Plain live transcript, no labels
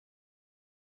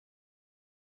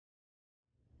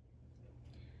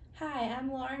Hi,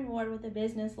 I'm Lauren Ward with a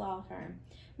business law firm.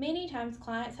 Many times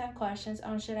clients have questions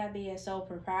on should I be a sole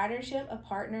proprietorship, a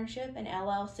partnership, an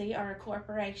LLC, or a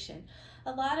corporation.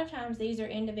 A lot of times these are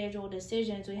individual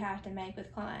decisions we have to make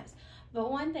with clients.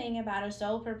 But one thing about a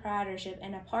sole proprietorship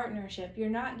and a partnership, you're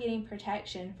not getting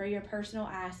protection for your personal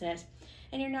assets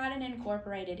and you're not an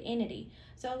incorporated entity.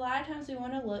 So a lot of times we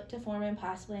want to look to form in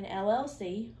possibly an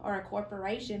LLC or a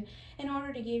corporation in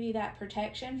order to give you that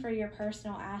protection for your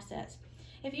personal assets.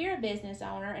 If you're a business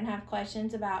owner and have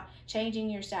questions about changing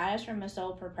your status from a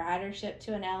sole proprietorship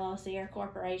to an LLC or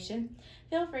corporation,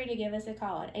 feel free to give us a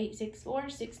call at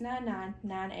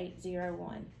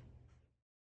 864-699-9801.